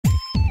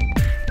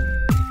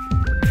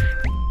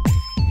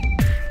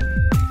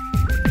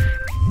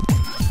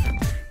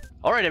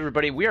Alright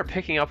everybody, we are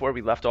picking up where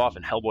we left off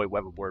in Hellboy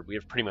Web of Wyrd. We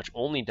have pretty much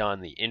only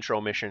done the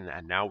intro mission,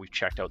 and now we've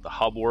checked out the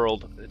hub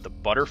world, the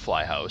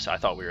Butterfly House. I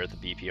thought we were at the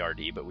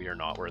BPRD, but we are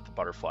not. We're at the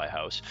Butterfly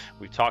House.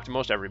 We've talked to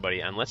most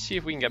everybody, and let's see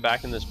if we can get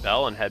back in this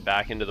bell and head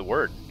back into the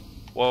Wyrd.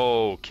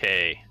 Whoa,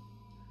 okay.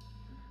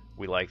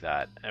 We like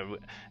that. And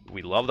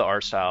we love the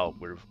art style.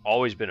 We've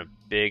always been a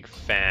big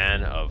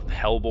fan of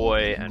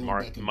Hellboy and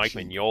Mike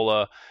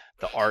Mignola.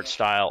 The art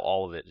style,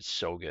 all of it is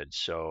so good.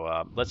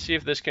 So let's see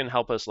if this can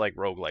help us like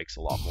roguelikes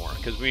a lot more.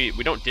 Because we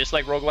don't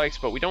dislike roguelikes,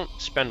 but we don't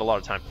spend a lot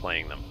of time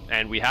playing them.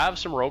 And we have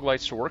some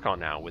roguelikes to work on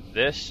now. With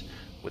this,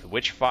 with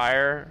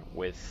Witchfire,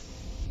 with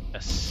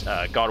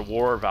God of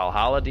War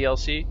Valhalla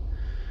DLC.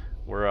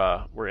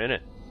 We're in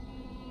it.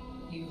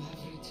 You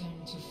have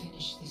returned to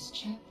finish this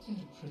chapter,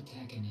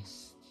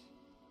 protagonist.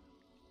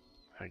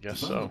 I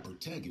guess if so. I'm a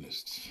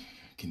protagonist,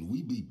 can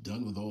we be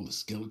done with all the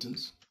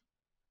skeletons?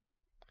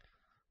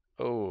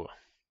 Oh.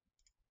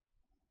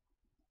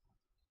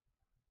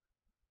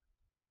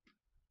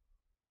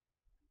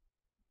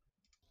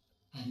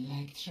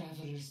 Unlike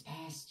travelers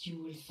past,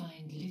 you will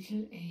find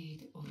little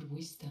aid or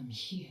wisdom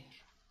here.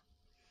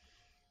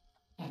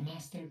 Our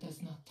master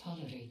does not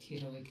tolerate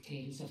heroic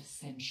tales of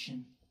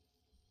ascension.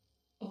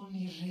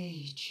 Only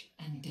rage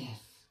and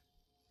death.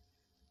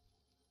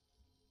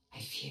 I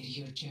fear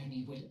your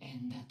journey will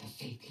end at the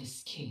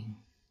Faithless King.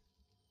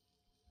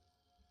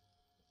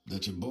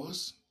 That your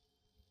boss?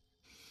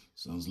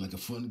 Sounds like a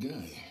fun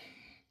guy.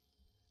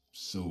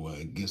 So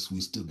I guess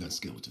we still got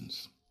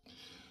skeletons.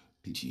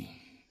 Peachy.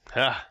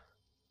 Ha!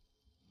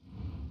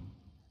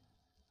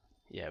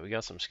 Yeah, we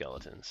got some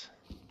skeletons.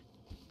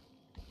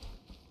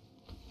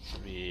 This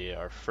will be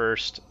our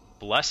first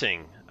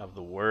blessing of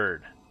the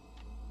Wyrd.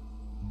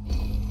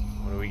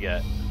 What do we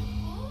get?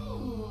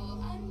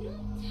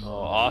 Oh,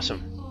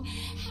 awesome.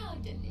 How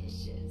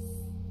delicious.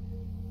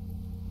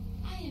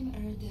 I am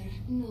Erder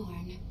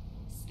Norn,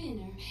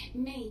 spinner,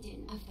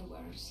 maiden of the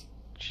Wyrd.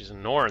 She's a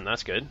Norn,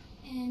 that's good.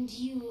 And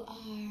you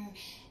are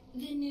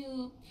the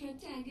new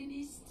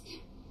protagonist?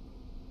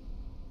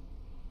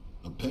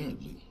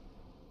 Apparently.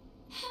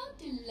 How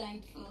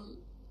delightful.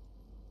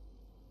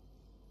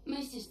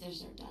 My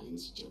sisters are dull and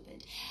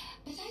stupid,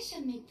 but I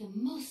shall make the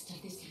most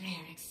of this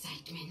rare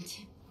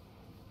excitement.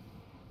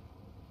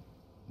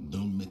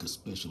 Don't make a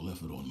special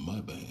effort on my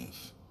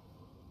behalf.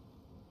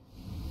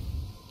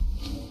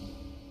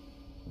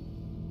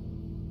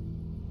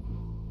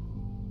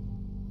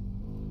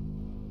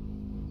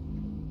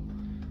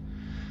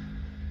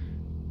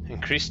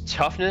 Increase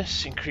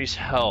toughness, increase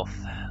health.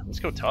 Let's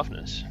go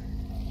toughness.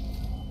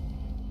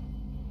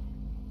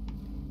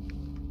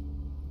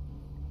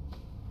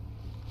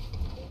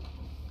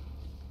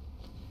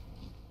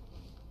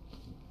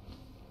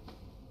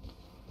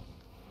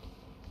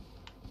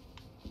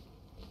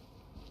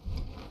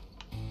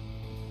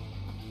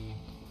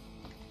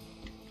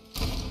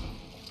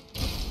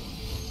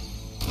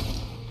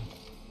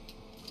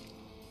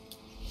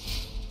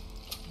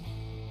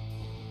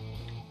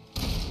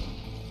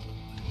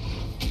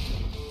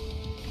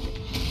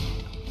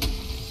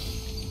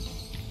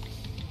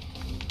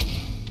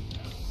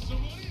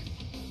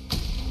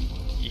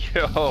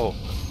 Yo.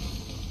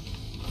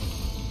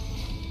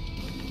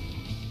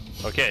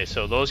 Okay,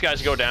 so those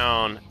guys go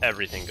down,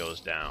 everything goes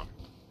down.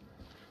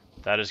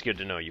 That is good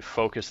to know. You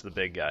focus the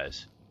big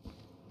guys.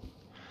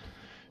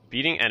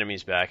 Beating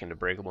enemies back into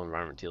breakable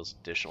environment deals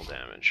additional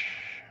damage.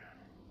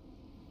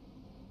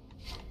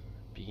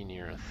 Be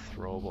near a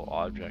throwable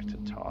object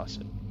to toss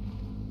it.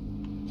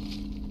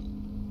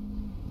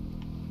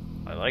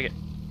 I like it.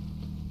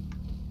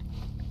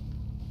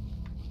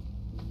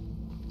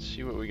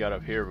 See what we got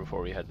up here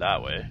before we head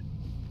that way.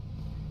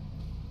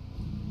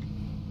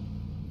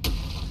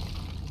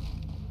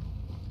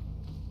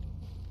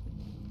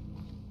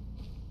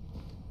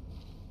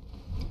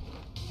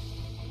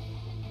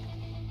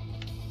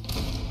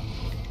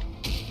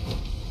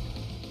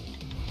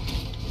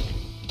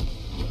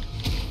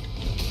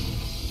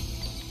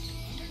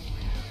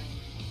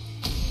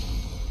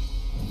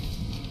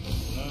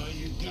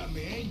 You got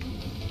me angry.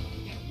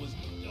 That was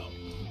dumb.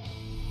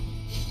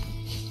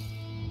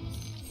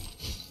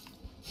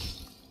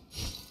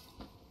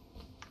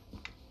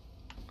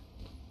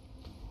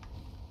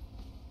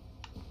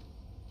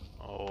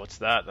 Oh, what's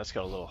that? That's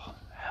got a little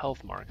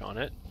health mark on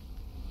it.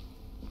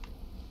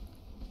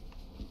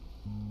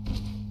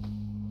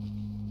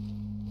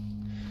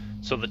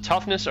 So the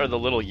toughness are the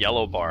little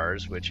yellow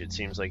bars, which it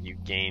seems like you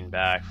gain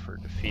back for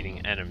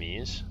defeating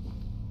enemies.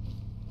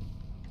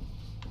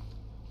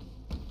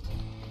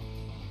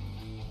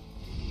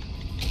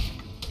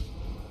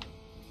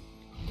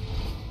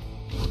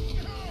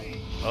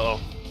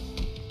 Uh-oh.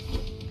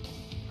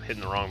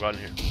 Hitting the wrong button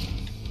here.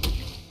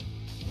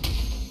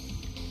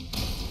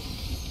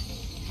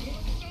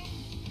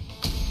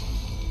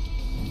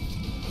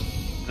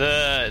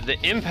 The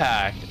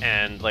impact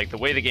and like the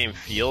way the game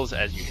feels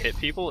as you hit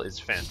people is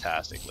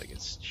fantastic. Like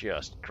it's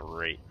just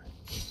great.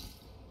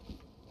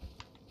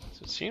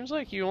 So it seems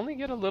like you only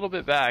get a little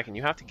bit back and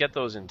you have to get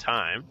those in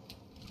time.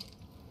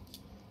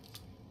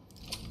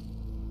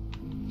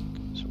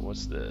 So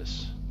what's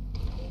this?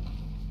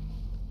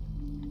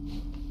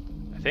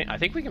 I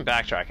think we can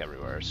backtrack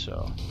everywhere,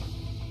 so.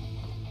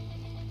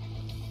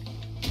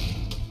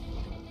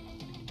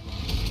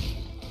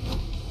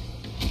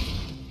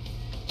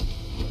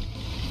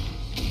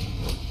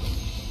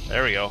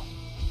 There we go.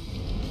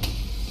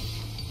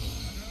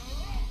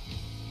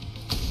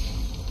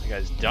 That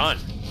guy's done.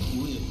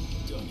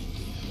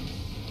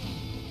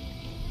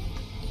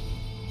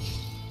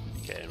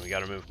 Okay, and we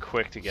gotta move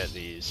quick to get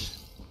these.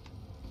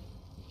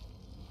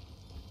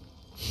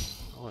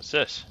 Oh, what's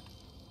this?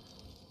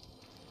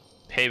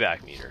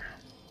 Payback meter.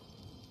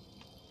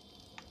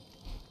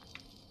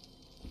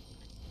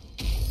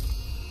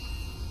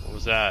 What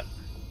was that?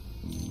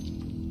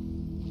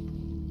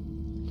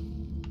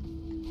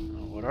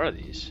 Oh, what are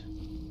these?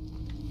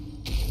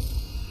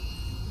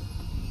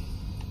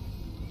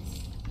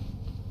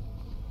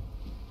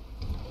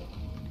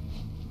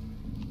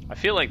 I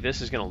feel like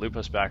this is going to loop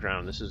us back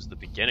around. This is the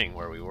beginning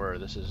where we were.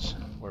 This is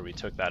where we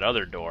took that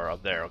other door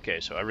up there.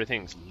 Okay, so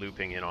everything's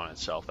looping in on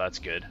itself. That's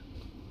good.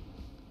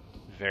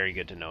 Very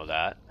good to know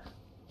that.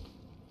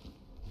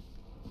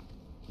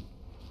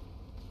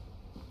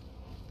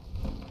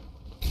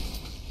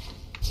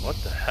 What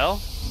the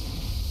hell?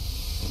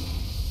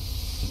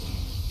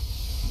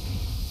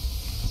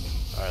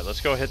 Alright, let's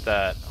go hit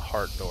that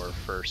heart door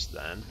first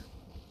then.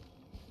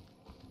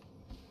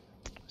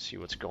 See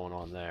what's going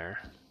on there.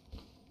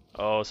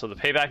 Oh, so the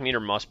payback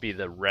meter must be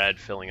the red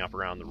filling up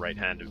around the right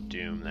hand of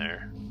doom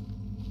there.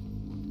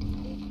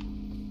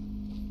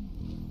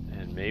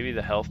 And maybe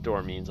the health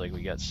door means like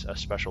we get a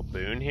special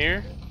boon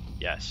here?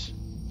 Yes.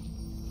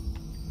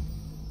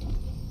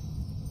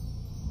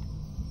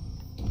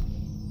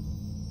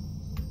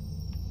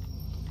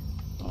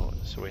 Oh,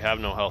 so we have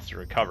no health to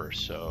recover,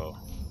 so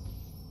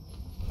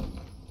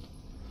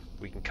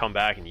we can come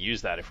back and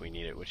use that if we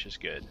need it, which is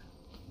good.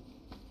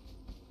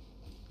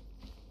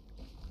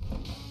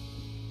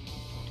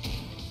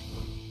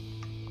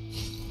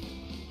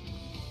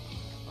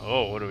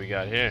 Oh, what do we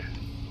got here?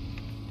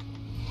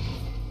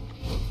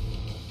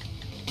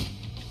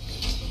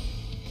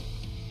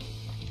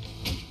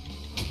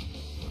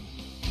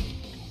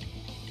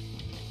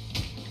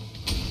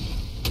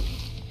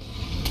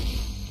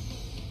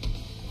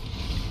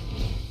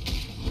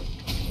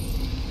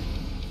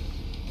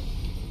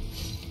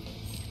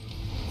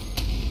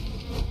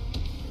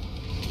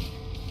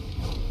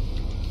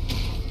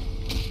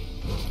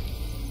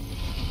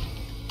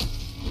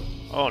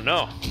 Oh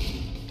no!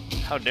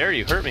 How dare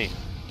you hurt me!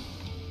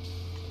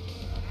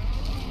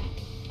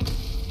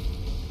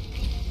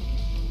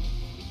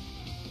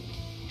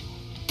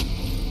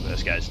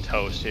 This guy's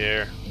toast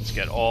here. Let's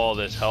get all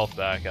this health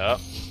back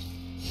up.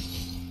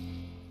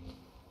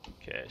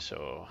 Okay,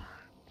 so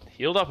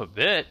healed up a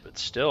bit, but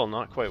still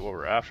not quite what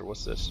we're after.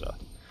 What's this stuff?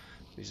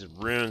 These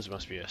runes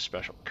must be a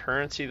special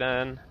currency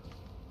then.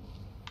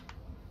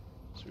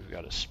 So we've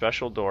got a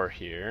special door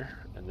here,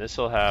 and this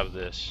will have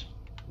this.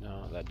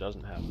 No, that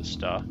doesn't have the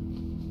stuff.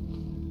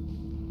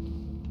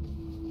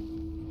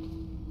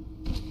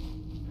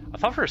 I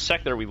thought for a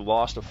sec there we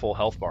lost a full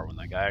health bar when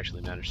that guy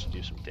actually managed to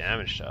do some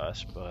damage to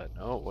us, but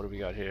oh, what do we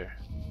got here?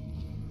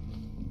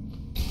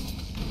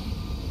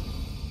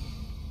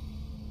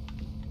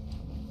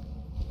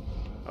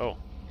 Oh.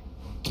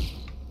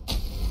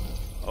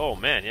 Oh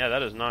man, yeah,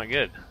 that is not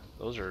good.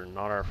 Those are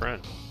not our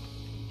friend.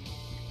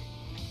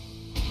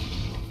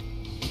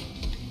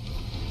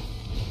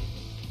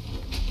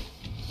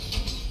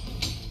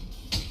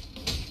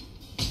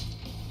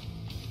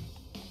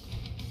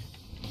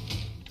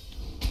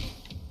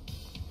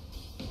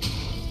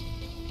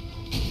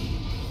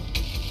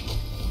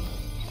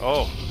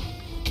 Oh.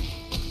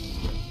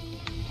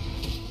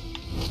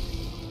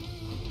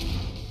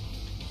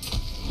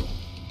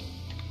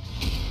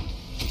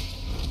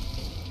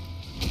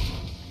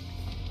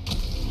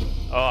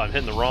 Oh, I'm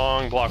hitting the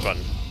wrong block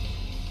button.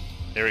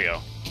 There we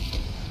go.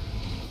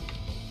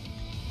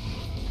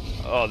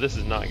 Oh, this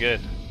is not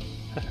good.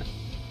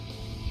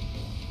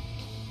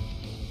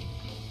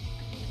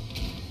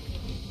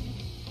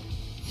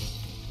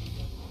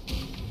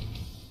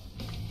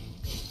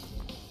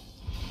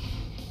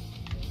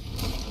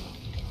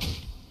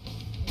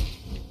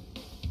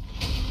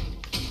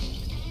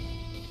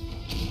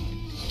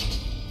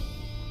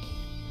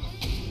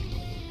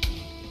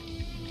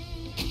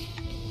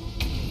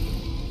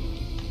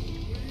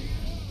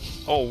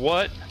 Oh,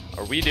 what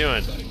are we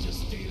doing?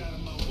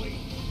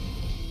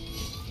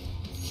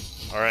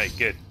 Alright,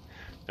 good.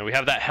 Now we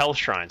have that health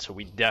shrine, so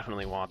we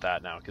definitely want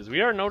that now, because we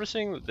are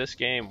noticing that this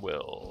game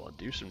will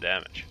do some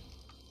damage.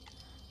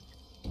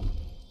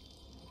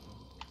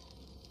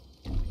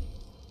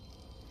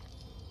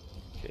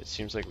 Okay, it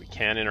seems like we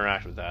can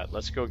interact with that.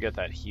 Let's go get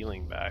that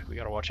healing back. We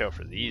gotta watch out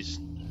for these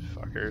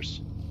fuckers.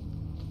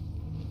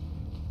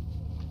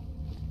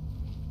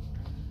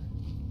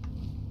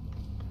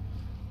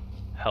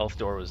 Health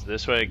door was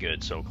this way.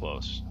 Good, so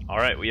close.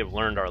 Alright, we have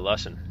learned our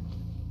lesson.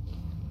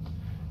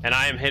 And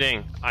I am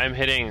hitting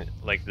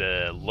like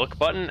the look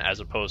button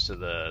as opposed to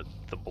the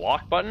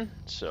block button.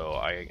 So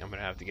I'm gonna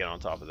have to get on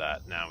top of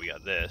that. Now we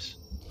got this.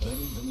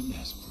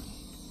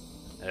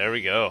 There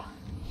we go.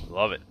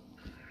 Love it.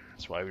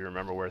 That's why we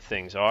remember where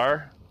things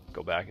are.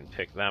 Go back and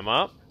pick them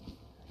up.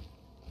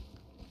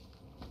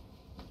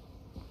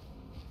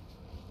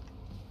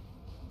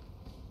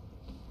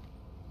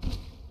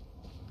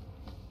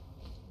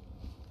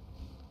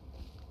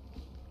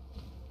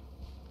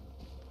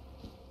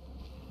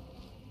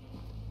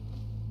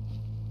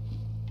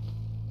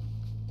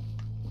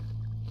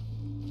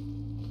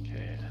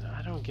 Okay, and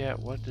I don't get,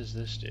 what does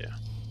this do?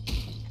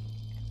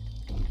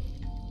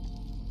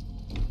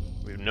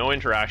 We have no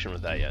interaction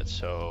with that yet,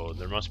 so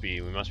we must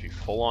be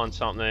full on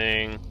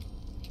something.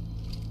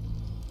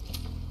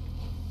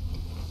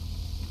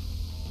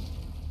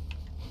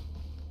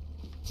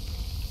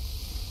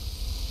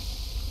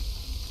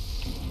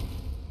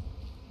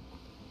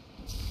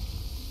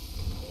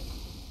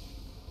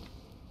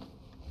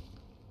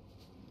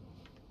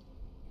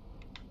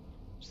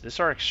 Is this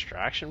our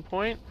extraction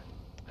point?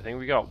 I think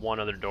we got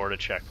one other door to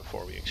check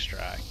before we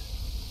extract.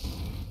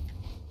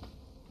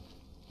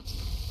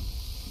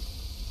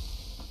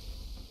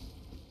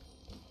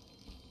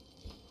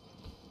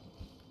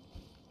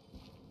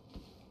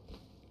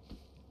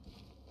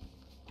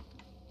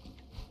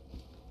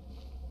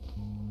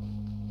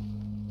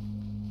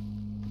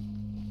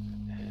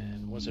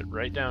 Was it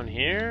right down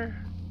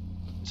here?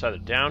 It's either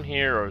down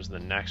here or it was the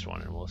next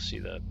one, and we'll see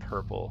the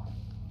purple.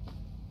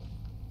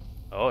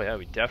 Oh yeah,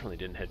 we definitely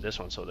didn't hit this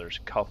one, so there's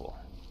a couple.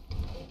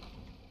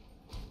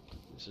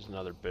 This is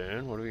another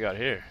boon. What do we got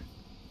here?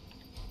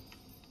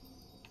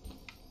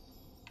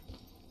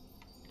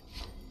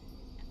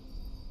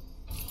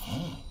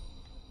 Huh.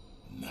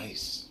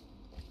 Nice.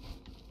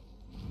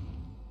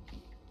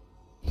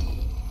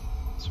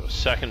 So a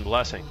second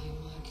blessing. I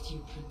marked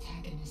you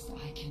protagonist.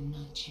 I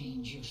cannot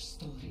change your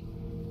story.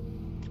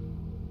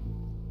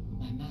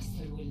 My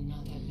master will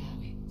not allow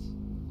it.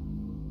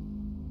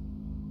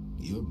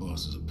 Your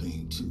boss is a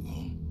pain too,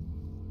 huh?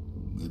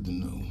 Good to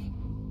know.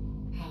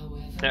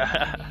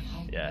 However,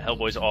 yeah,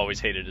 Hellboy's always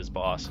hated his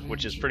boss,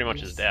 which is pretty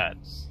much his dad.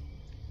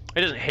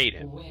 He doesn't hate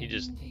him, he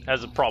just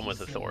has a problem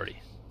with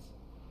authority.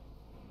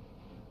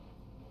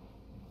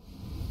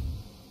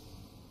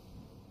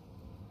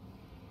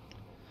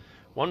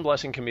 One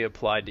blessing can be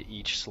applied to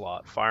each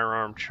slot,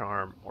 firearm,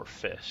 charm, or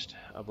fist.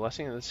 A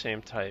blessing of the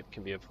same type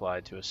can be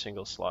applied to a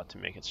single slot to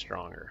make it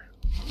stronger.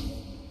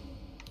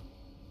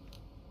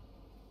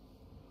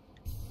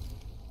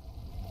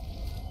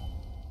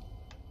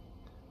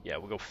 Yeah,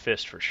 we'll go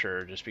fist for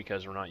sure, just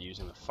because we're not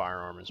using the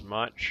firearm as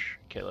much.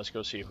 Okay, let's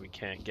go see if we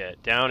can't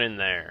get down in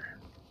there.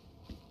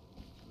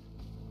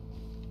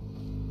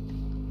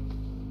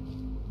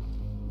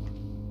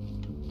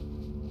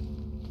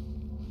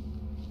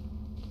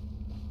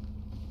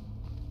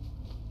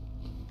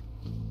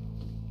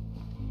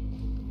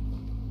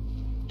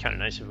 Kind of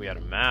nice if we had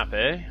a map,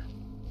 eh?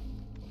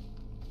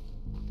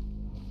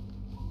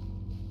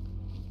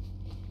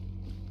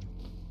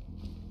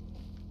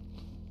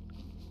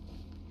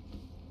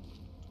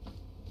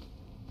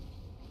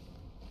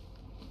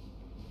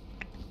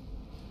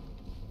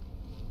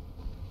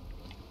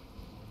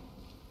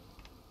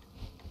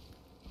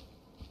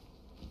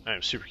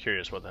 I'm super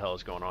curious what the hell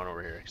is going on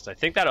over here, because I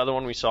think that other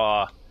one we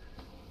saw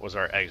was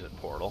our exit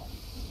portal.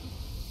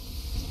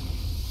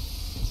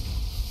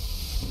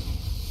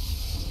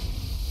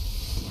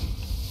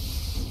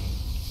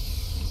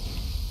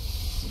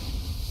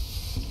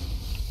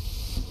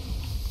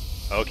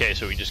 Okay,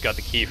 so we just got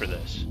the key for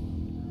this.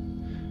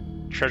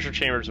 Treasure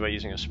chambers by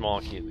using a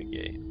small key at the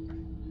gate.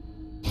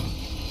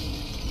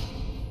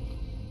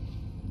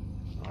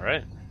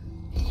 Alright,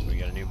 so we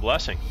got a new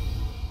blessing.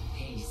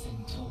 Pace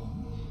and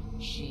tone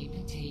shape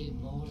a tale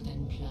more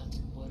than plot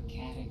or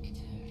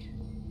character.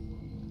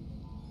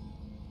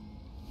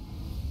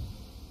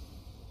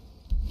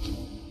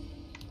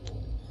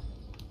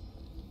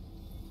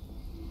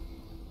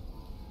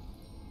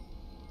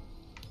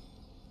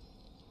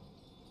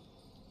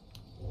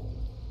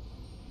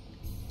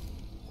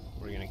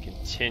 We're going to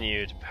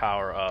continue to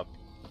power up.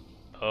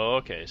 Oh,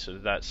 okay, so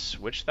did that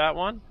switch that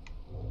one?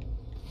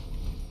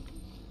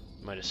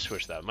 Might have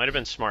switched that. Might have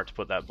been smart to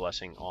put that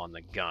blessing on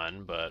the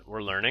gun, but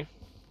we're learning.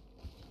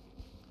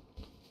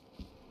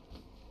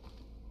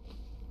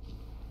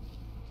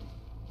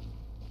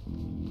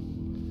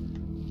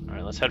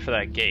 Alright, let's head for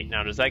that gate.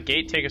 Now, does that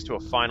gate take us to a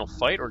final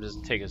fight, or does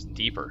it take us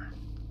deeper?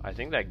 I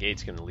think that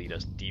gate's going to lead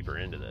us deeper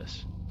into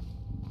this.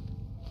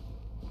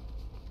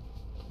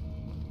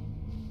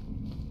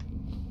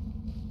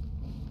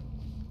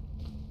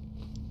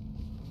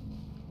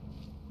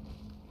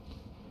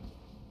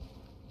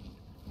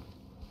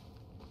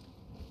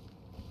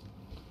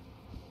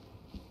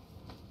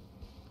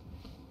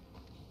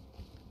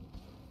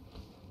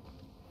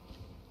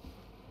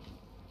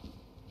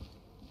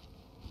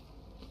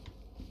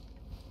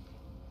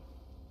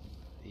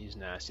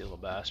 Nasty little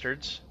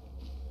bastards.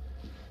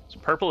 So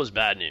purple is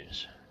bad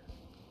news.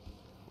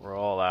 We're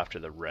all after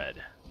the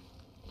red.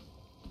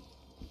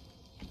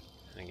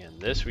 And again,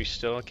 this we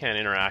still can't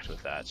interact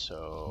with that,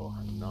 so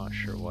I'm not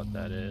sure what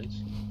that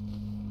is.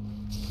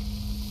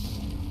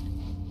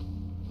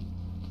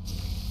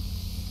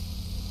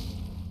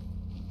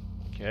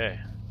 Okay.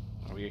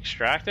 Are we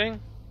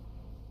extracting?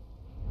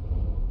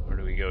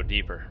 go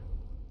deeper.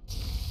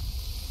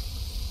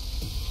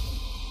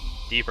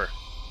 Deeper.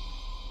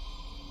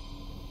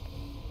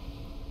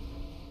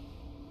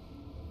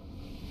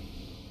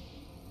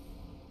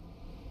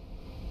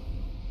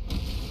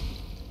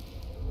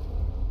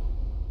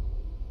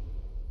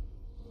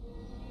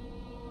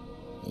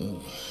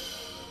 Oh,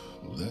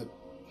 well, that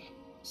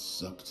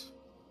sucked.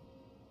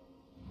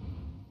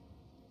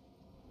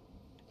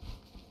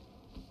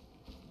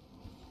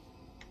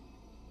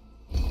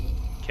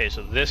 Okay,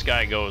 so this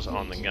guy goes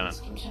on the gun.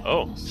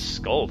 Oh,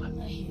 scold. A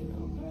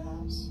hero,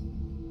 perhaps?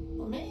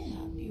 Or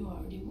mayhap you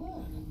already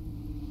were.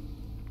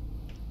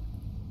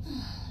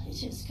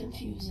 It is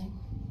confusing.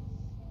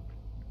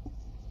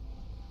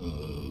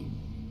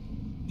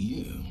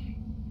 Yeah.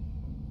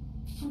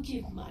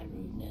 Forgive my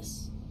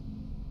rudeness.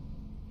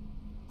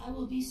 I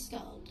will be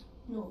Skald,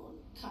 Norn,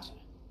 Cutter,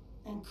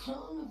 and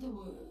Crone of the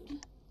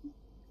Wyrd.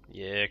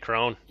 Yeah,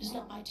 Crone. It is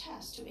not my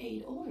task to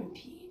aid or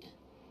impede,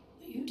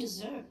 but you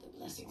deserve the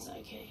blessings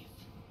I gave.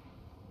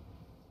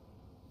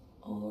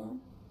 Or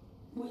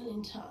will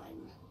in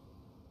time.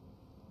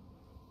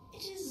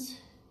 It is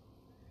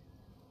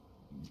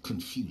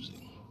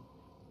Confusing.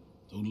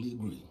 Totally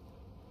agree.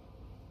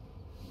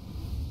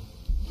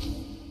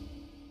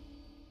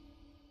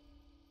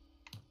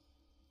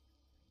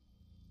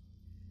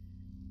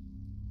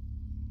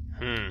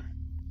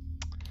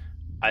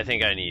 I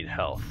think I need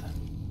health.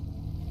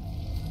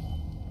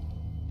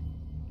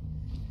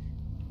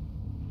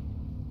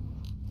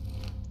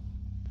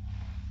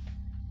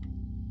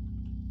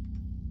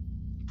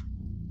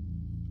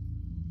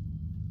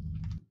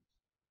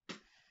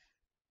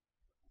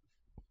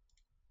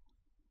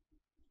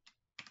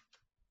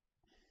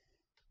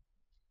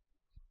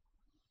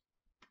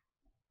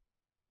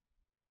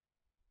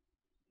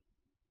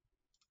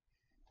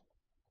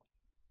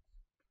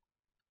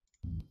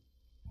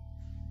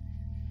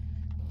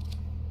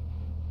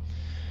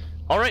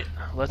 All right,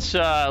 let's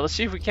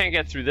see if we can't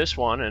get through this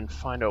one and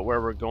find out where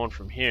we're going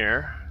from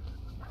here.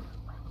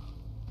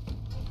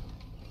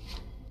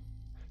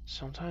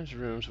 Sometimes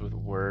rooms with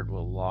Wyrd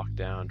will lock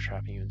down,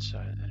 trapping you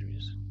inside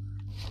enemies.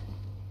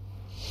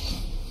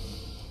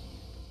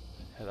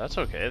 Yeah, that's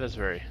okay. That's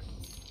very.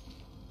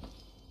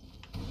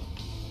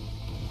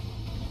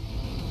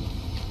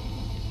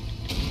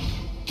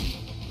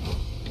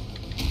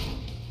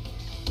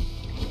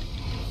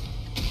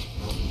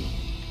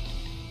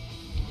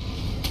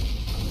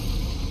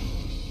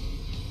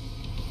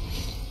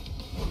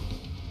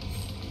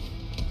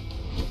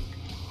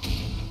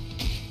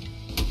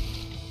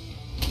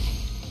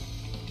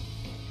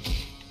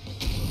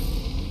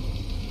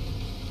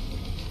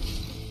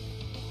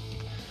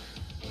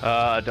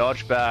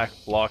 Dodge back,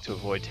 block to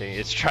avoid taking.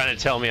 It's trying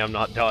to tell me I'm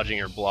not dodging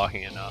or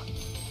blocking enough.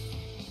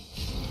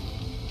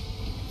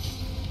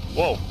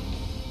 Whoa.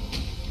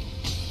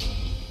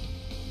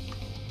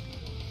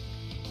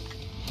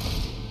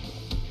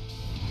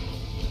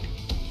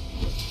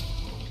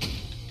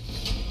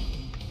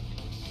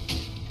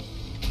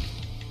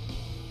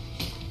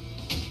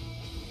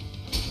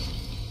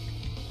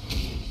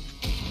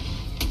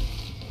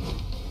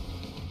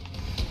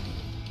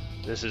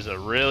 This is a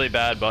really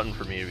bad button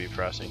for me to be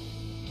pressing.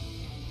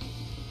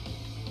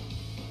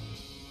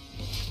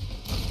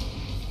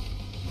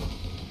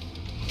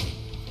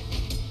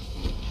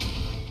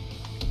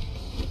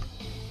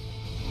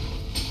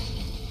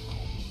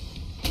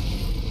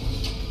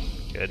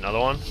 Good, another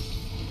one?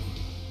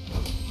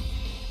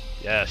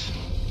 Yes.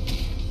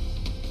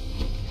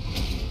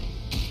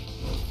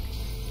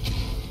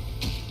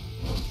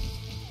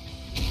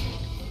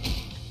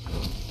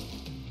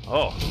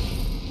 Oh.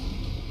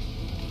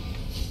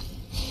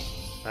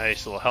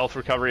 Nice little health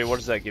recovery. What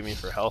does that give me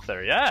for health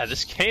there? Yeah,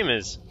 this game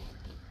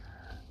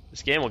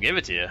will give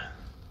it to you.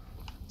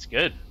 It's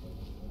good.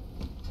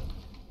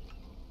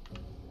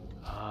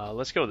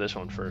 Let's go with this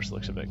one first.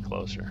 Looks a bit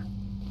closer.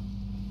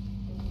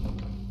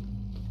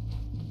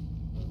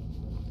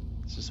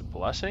 Is this a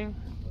blessing?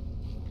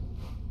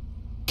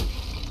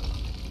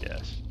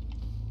 Yes.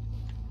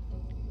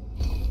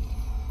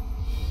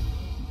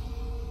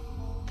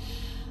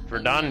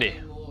 Verdandi.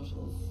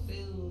 Immortal,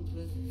 filled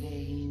with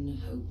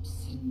vain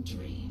hopes and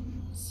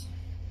dreams.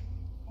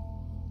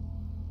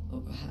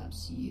 Or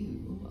perhaps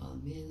you are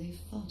merely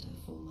fodder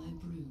for my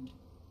brood.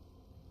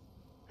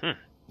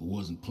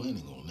 Wasn't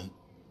planning on that.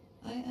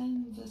 I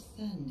am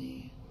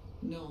Vathandi,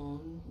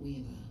 Norn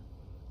Weaver,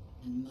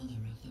 and Mother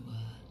of the Wyrd.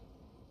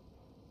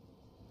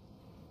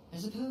 I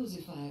suppose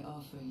if I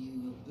offer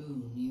you a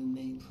boon, you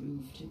may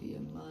prove to be a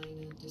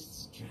minor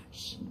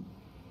distraction.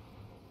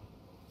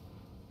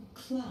 A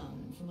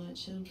clown for my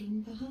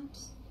children,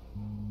 perhaps?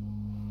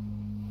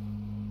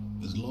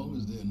 As long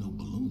as there are no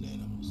balloon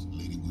animals,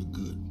 lady, we're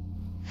good.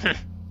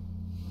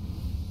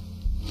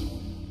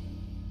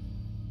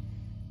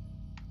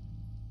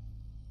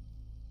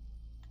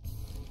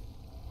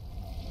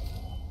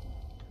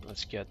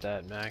 Let's get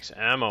that max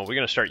ammo. We're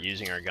gonna start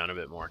using our gun a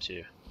bit more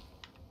too.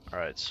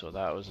 Alright, so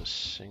that was a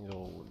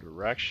single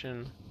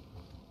direction.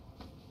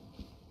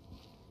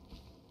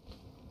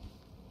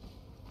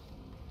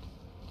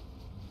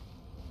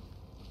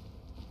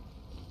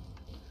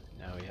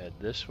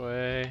 this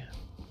way.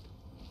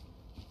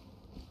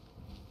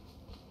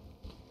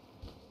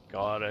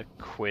 Gotta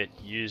quit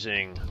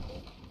using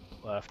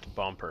left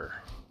bumper.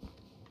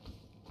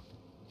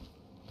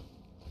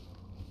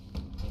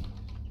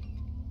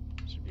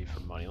 This would be for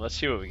money. Let's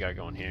see what we got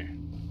going here.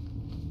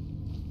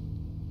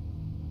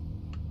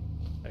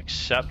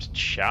 Accept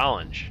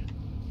challenge.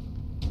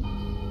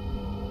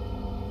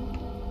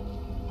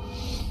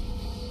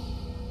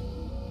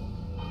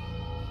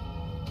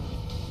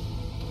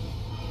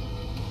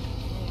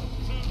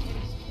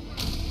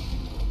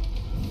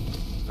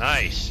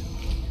 Nice.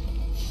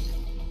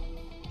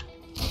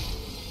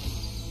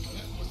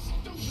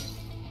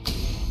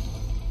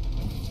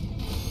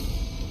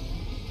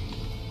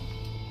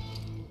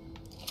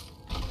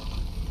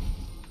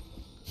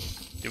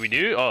 Did we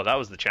do? Oh, that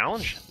was the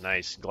challenge?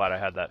 Nice. Glad I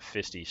had that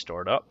fisty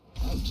stored up.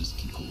 I'll just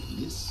keep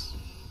holding this.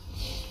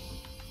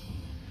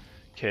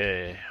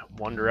 Okay,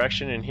 one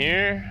direction in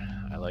here.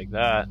 I like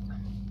that.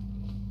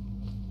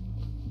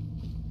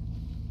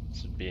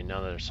 This would be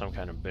another, some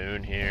kind of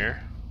boon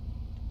here.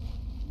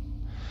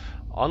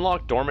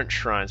 Unlock dormant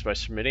shrines by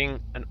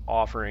submitting an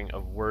offering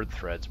of word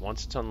threads.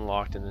 Once it's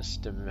unlocked in this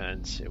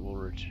dimension, it will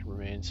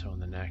remain so in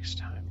the next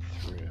time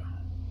through.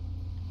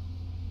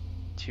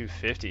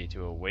 250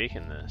 to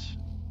awaken this.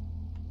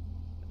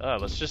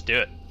 Let's just do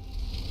it.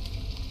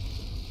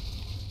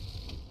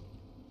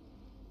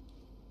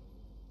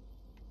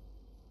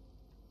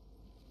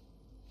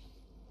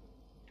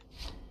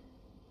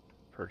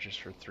 Purchase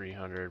for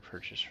 300,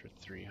 purchase for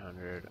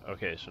 300.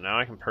 Okay, so now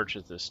I can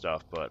purchase this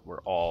stuff, but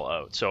we're all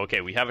out. So,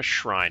 okay, we have a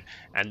shrine,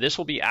 and this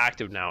will be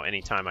active now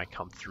anytime I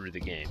come through the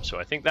game. So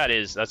I think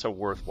that's a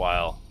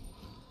worthwhile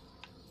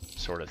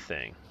sort of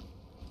thing.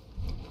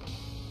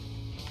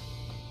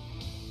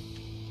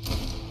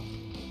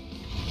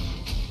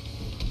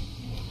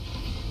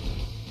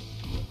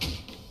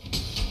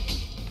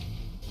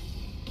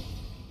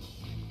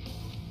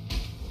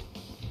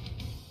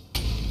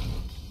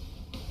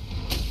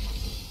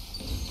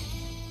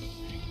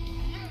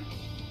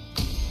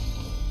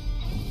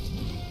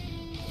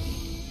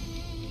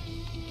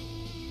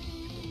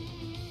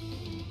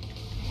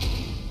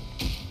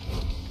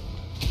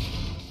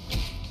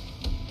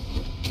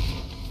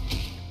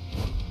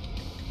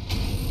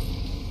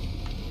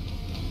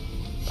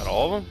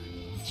 All of them?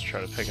 Let's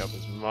try to pick up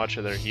as much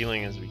of their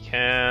healing as we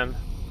can.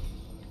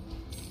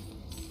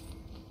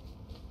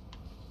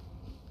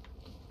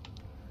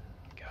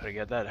 Gotta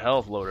get that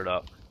health loaded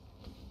up.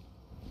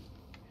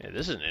 Yeah,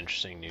 this is an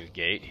interesting new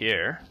gate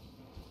here.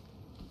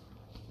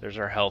 There's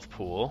our health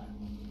pool.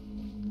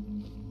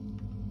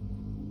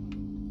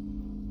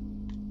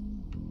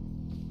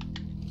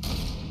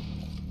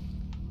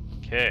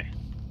 Okay.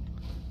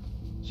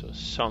 So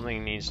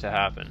something needs to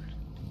happen.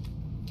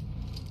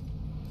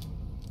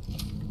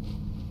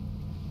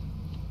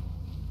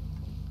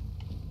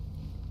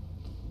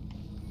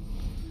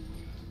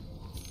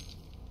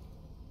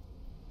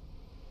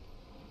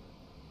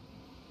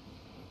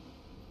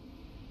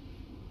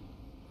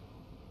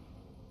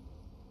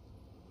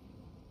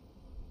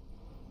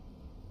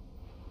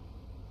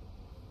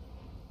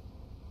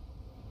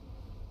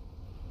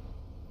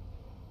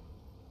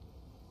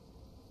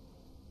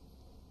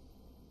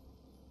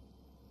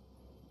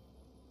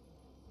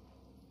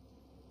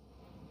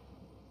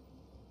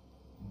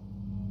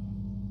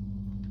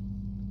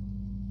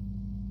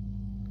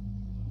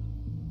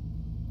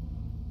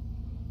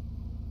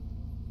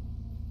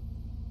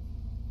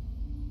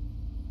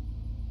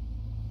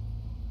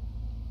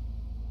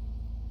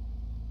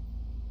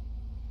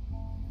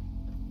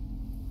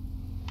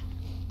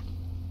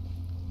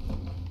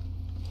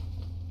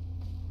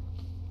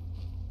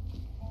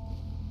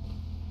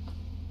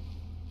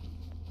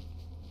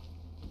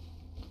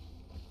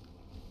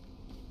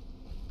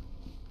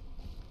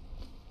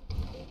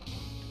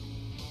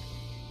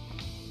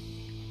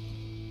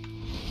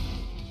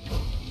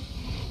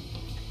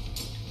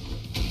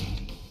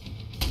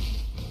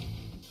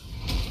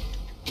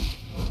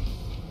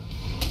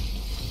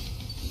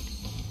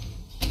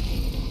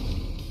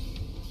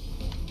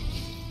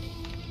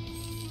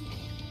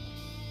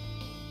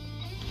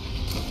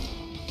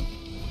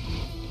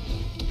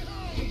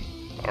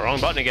 Oh,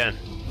 wrong button again.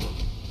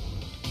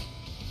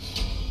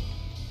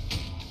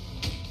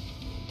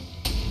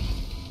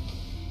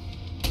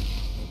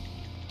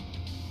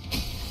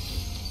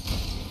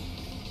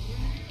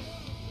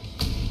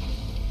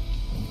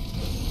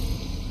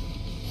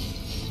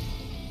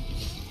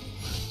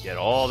 Get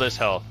all this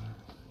health.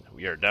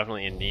 We are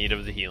definitely in need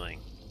of the healing.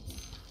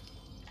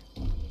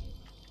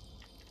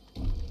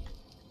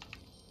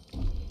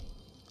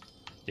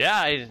 Yeah,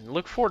 I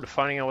look forward to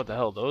finding out what the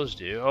hell those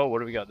do. Oh, what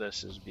do we got?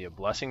 This is be a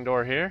blessing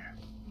door here.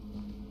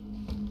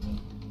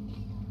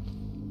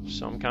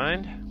 Some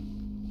kind.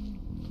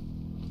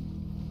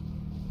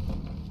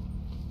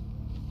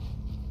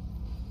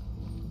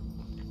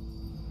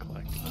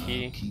 Collect the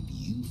key. I'll keep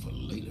you for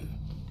later.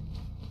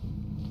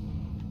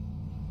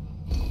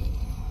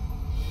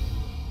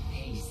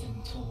 Pace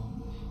and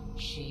tone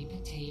shape a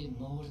tale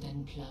more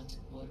than plot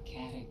or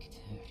character.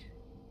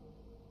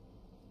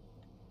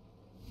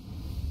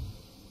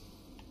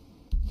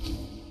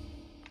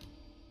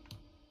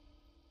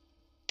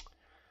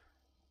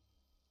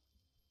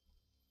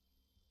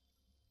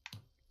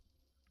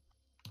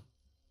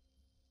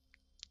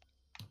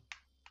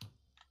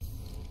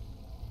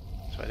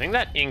 So I think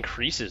that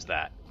increases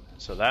that.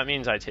 So that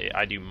means I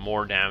do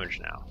more damage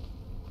now.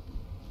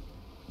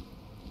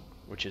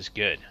 Which is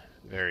good.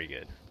 Very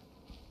good.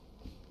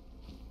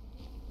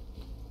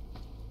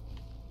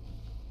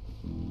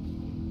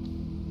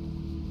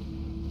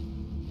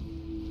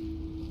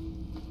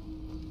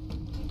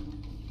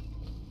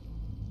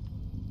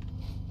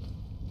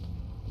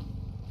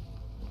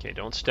 Okay,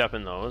 don't step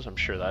in those. I'm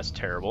sure that's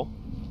terrible.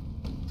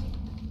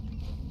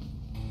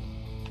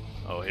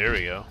 Oh, here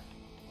we go.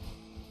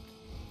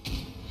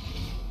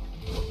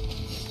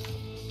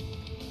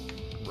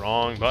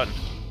 Wrong button.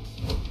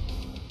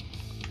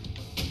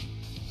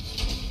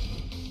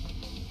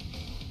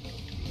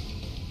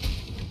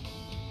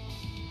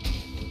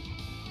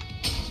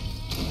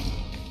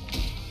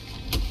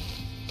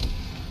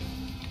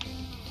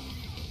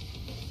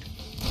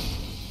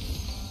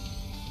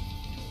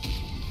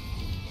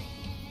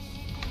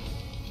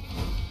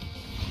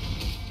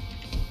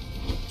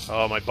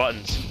 Oh, my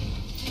buttons.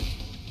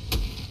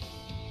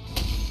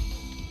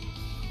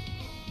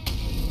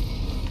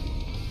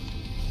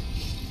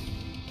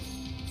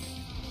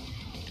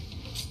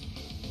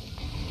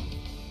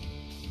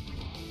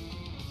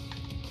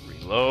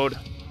 Reload.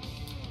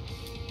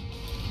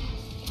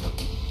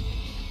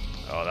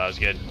 Oh, that was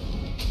good.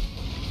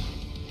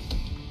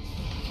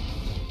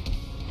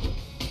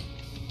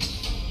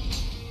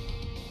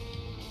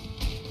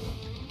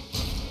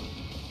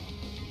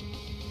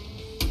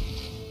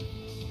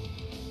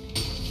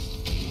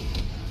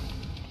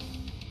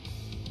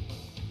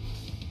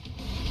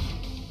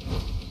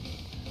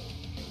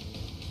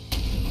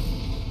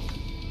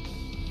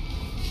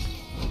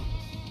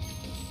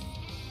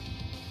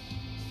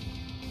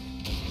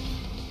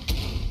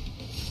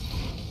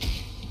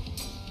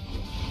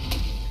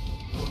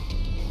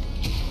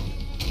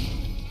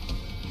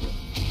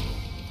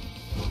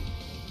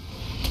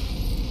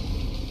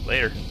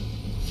 Later.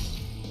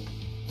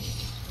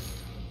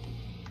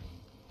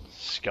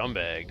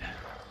 Scumbagged.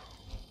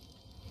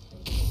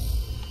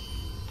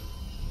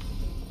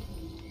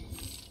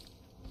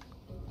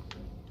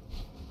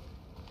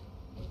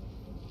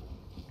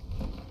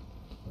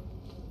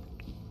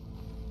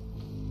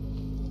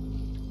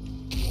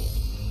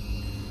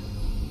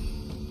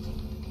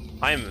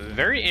 I am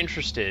very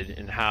interested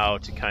in how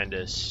to kind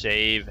of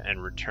save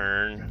and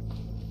return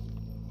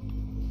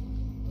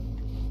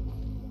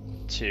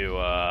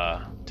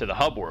to the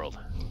hub world.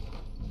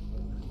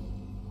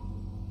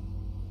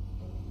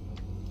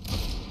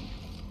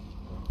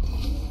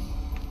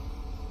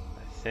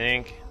 I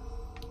think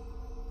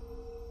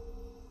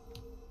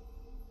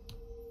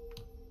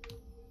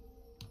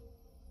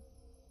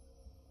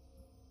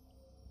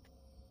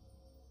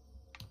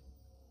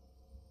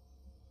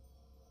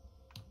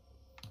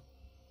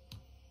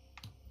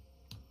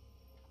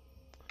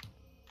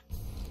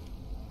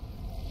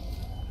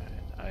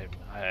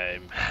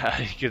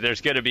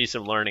there's going to be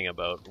some learning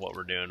about what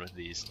we're doing with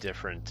these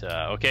different...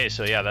 okay,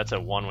 so yeah, that's a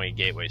one-way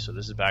gateway, so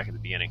this is back at the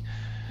beginning.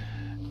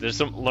 There's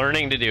some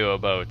learning to do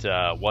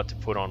about what to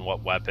put on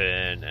what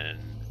weapon and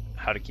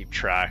how to keep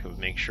track of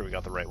making sure we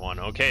got the right one.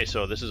 Okay,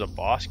 so this is a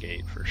boss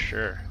gate for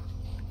sure.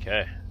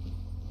 Okay.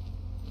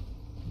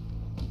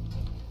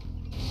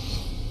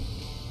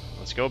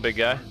 Let's go, big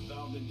guy.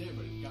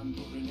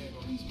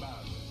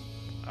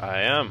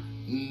 I am.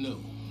 No,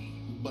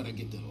 but I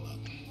get that a lot.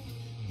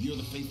 You're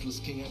the faithless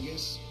king, I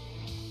guess?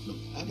 Look,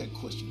 I got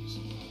questions.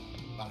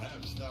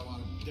 Perhaps thou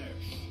art deaf,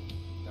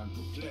 than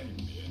to claim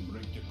me and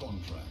break the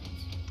contract.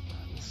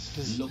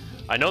 Look,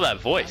 I know that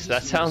voice.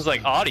 That sounds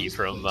like Audie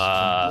from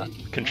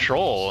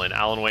Control in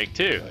Alan Wake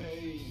 2.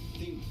 I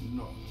think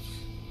not.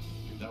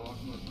 If thou art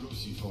not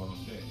Lucifer or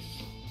death,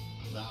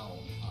 thou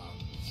art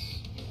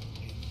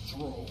a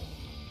thrall.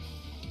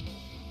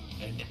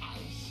 And I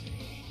say,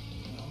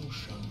 thou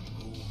shalt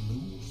go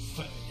no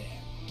further.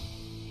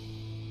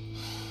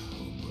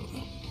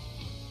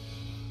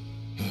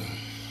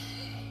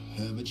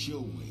 Have it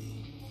your way.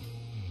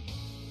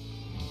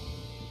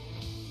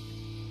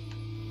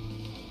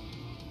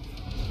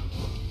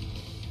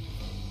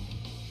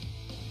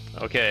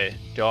 Okay,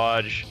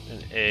 dodge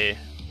and A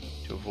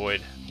to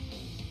avoid.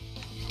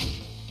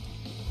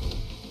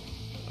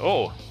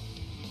 Oh,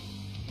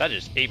 that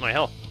just ate my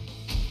health.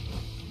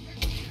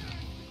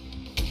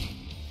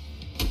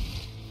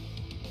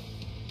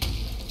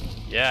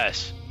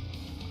 Yes.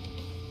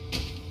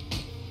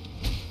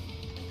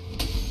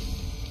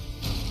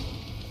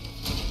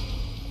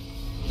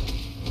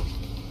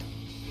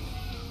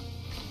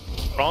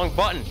 Wrong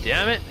button,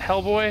 damn it,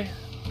 Hellboy.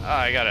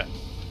 Ah, I gotta.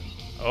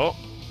 Oh.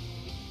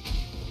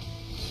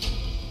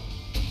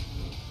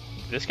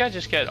 Did this guy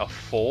just get a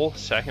full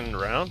second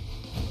round?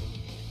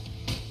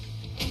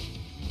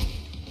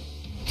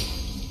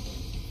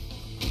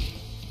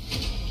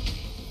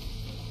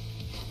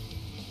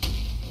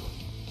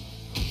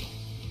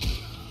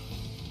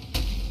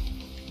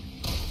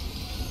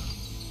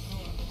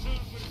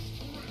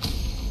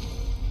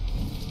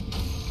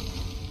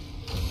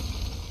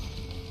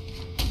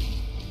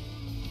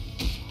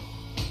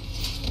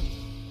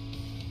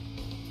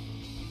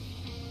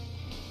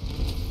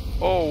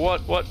 Oh,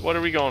 what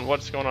are we going?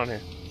 What's going on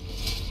here?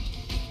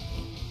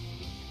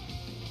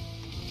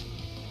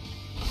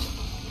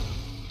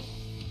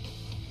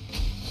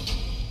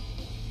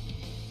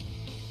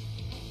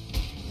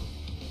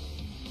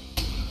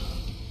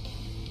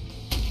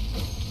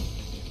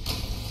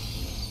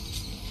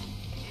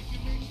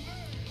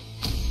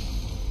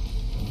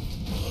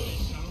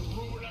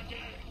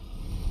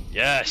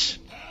 Yes.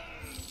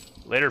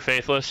 Later,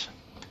 Faithless.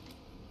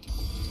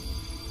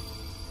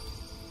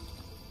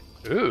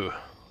 Ooh.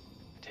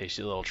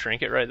 Tasty little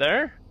trinket right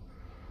there.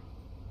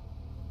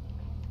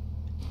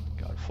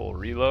 Got a full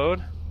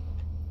reload.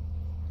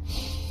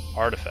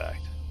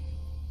 Artifact.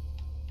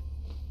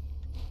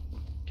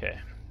 Okay.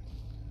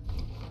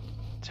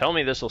 Tell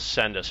me this will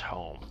send us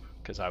home,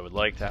 because I would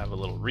like to have a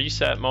little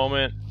reset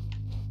moment.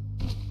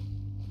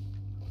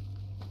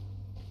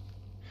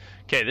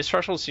 Okay, this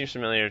threshold seems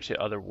familiar to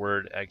other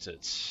Wyrd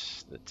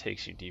exits that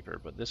takes you deeper,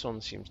 but this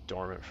one seems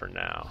dormant for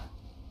now.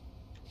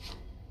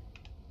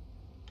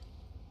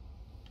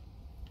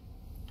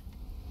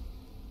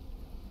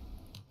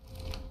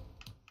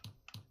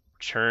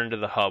 Return to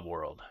the hub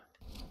world.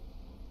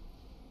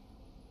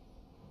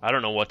 I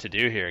don't know what to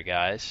do here,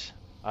 guys.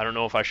 I don't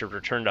know if I should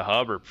return to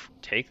hub or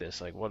take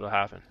this. Like, what'll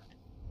happen?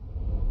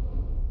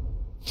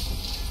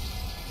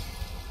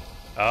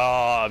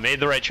 Oh, made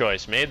the right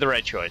choice. Made the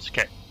right choice.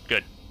 Okay,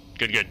 good.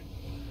 Good, good.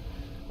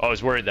 Oh, I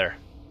was worried there.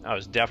 I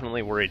was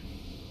definitely worried.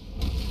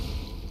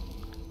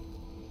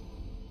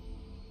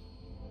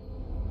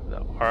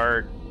 The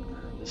art,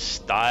 the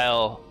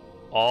style,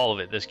 all of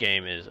it. This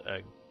game is a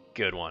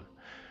good one.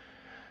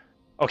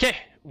 Okay,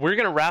 we're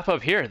going to wrap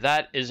up here.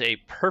 That is a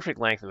perfect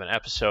length of an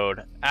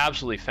episode.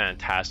 Absolutely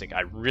fantastic.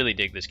 I really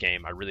dig this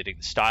game. I really dig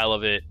the style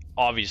of it.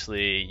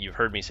 Obviously, you've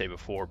heard me say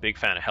before, big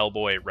fan of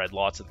Hellboy, read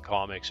lots of the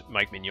comics,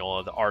 Mike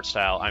Mignola, the art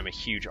style. I'm a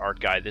huge art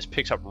guy. This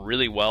picks up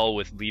really well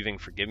with leaving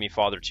Forgive Me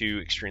Father 2,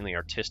 extremely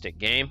artistic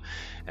game.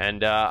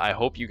 And I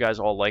hope you guys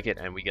all like it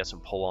and we get some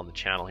pull on the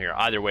channel here.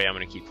 Either way, I'm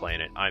going to keep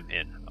playing it. I'm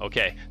in.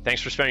 Okay,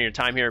 thanks for spending your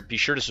time here. Be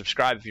sure to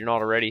subscribe if you're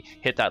not already.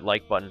 Hit that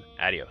like button.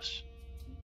 Adios.